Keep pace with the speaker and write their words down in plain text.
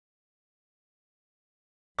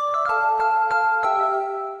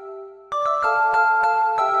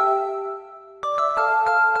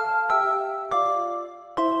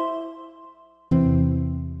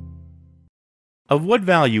Of what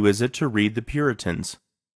value is it to read the Puritans?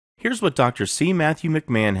 Here's what Dr. C. Matthew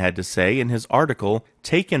McMahon had to say in his article,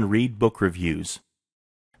 Take and Read Book Reviews.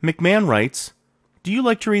 McMahon writes, "Do you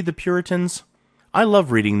like to read the Puritans? I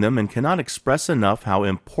love reading them and cannot express enough how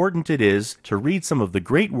important it is to read some of the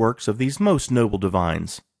great works of these most noble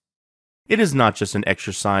divines. It is not just an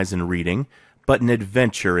exercise in reading, but an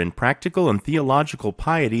adventure in practical and theological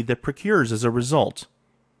piety that procures as a result.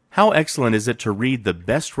 How excellent is it to read the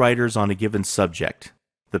best writers on a given subject.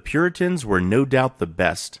 The Puritans were no doubt the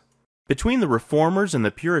best. Between the Reformers and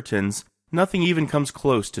the Puritans, nothing even comes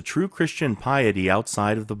close to true Christian piety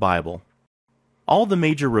outside of the Bible. All the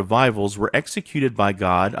major revivals were executed by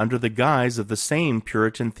God under the guise of the same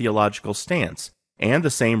Puritan theological stance, and the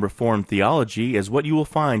same Reformed theology as what you will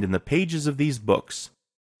find in the pages of these books.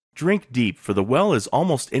 Drink deep, for the well is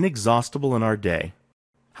almost inexhaustible in our day.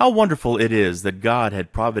 How wonderful it is that God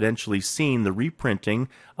had providentially seen the reprinting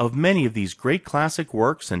of many of these great classic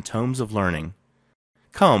works and tomes of learning.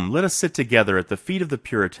 Come, let us sit together at the feet of the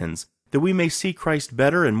Puritans, that we may see Christ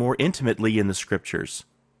better and more intimately in the Scriptures."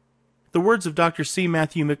 The words of Dr. C.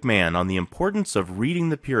 Matthew McMahon on the importance of reading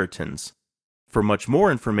the Puritans. For much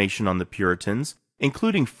more information on the Puritans,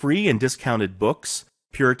 including free and discounted books,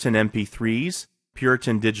 Puritan MP3s,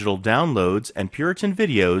 Puritan digital downloads, and Puritan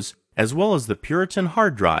videos, as well as the Puritan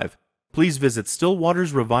hard drive, please visit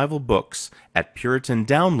Stillwater's Revival Books at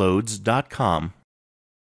puritandownloads.com.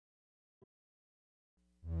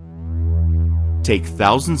 Take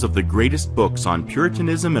thousands of the greatest books on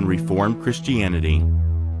Puritanism and Reformed Christianity.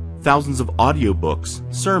 Thousands of audiobooks,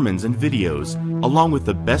 sermons, and videos, along with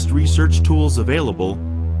the best research tools available,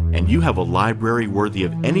 and you have a library worthy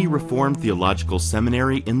of any Reformed theological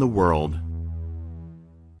seminary in the world.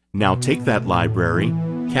 Now take that library,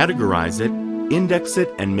 categorize it, index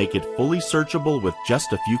it, and make it fully searchable with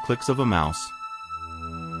just a few clicks of a mouse.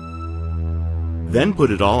 Then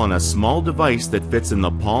put it all on a small device that fits in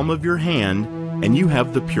the palm of your hand, and you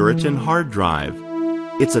have the Puritan hard drive.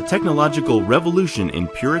 It's a technological revolution in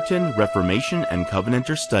Puritan, Reformation, and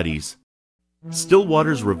Covenanter studies.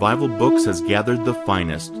 Stillwater's Revival Books has gathered the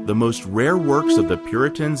finest, the most rare works of the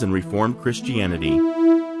Puritans and Reformed Christianity.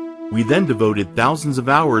 We then devoted thousands of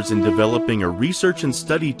hours in developing a research and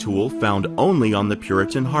study tool found only on the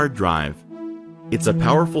Puritan hard drive. It's a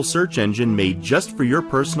powerful search engine made just for your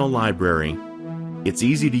personal library. It's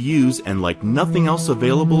easy to use and like nothing else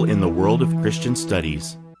available in the world of Christian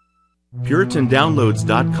studies.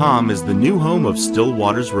 PuritanDownloads.com is the new home of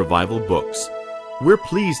Stillwater's Revival Books. We're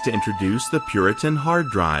pleased to introduce the Puritan hard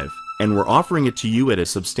drive, and we're offering it to you at a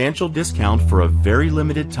substantial discount for a very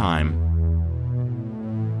limited time.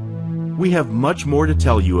 We have much more to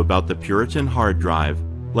tell you about the Puritan hard drive,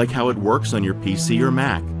 like how it works on your PC or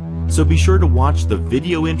Mac, so be sure to watch the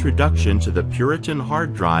video introduction to the Puritan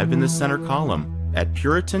hard drive in the center column at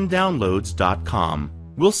PuritanDownloads.com.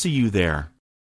 We'll see you there.